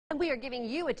We are giving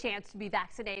you a chance to be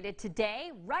vaccinated today,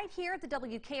 right here at the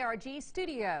WKRG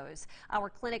studios.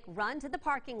 Our clinic runs in the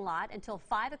parking lot until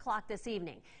 5 o'clock this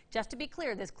evening. Just to be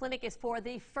clear, this clinic is for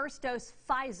the first dose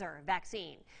Pfizer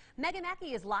vaccine. Megan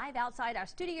Mackey is live outside our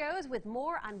studios with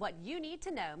more on what you need to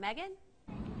know. Megan?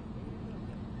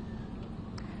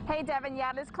 Hey Devin,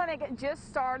 yeah, this clinic just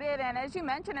started, and as you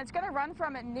mentioned, it's going to run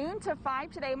from noon to 5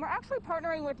 today. And we're actually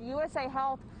partnering with USA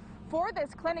Health for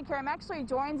this clinic here. I'm actually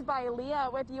joined by Leah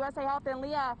with USA Health. And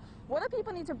Leah, what do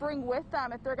people need to bring with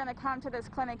them if they're going to come to this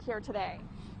clinic here today?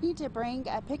 You need to bring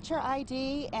a picture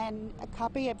ID and a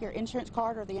copy of your insurance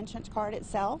card or the insurance card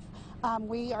itself.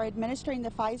 We are administering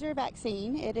the Pfizer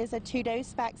vaccine. It is a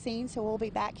 2-dose vaccine, so we'll be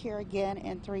back here again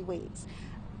in 3 weeks.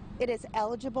 It is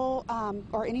eligible,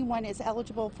 or anyone is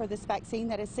eligible for this vaccine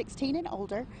that is 16 and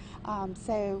older,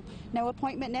 so no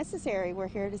appointment necessary. We're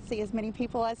here to see as many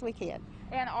people as we can.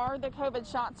 And are the COVID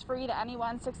shots free to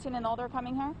anyone 16 and older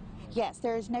coming here? Yes,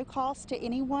 there is no cost to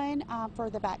anyone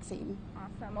for the vaccine.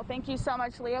 Awesome. Well, thank you so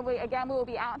much, Leah. We will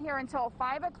be out here until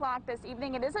 5 o'clock this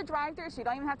evening. It is a drive-through, so you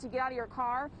don't even have to get out of your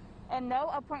car, and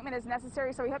no appointment is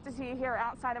necessary, so we hope to see you here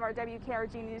outside of our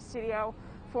WKRG News studio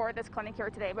for this clinic here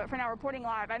today. But for now, reporting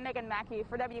live, I'm Megan Mackey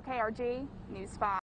for WKRG News 5.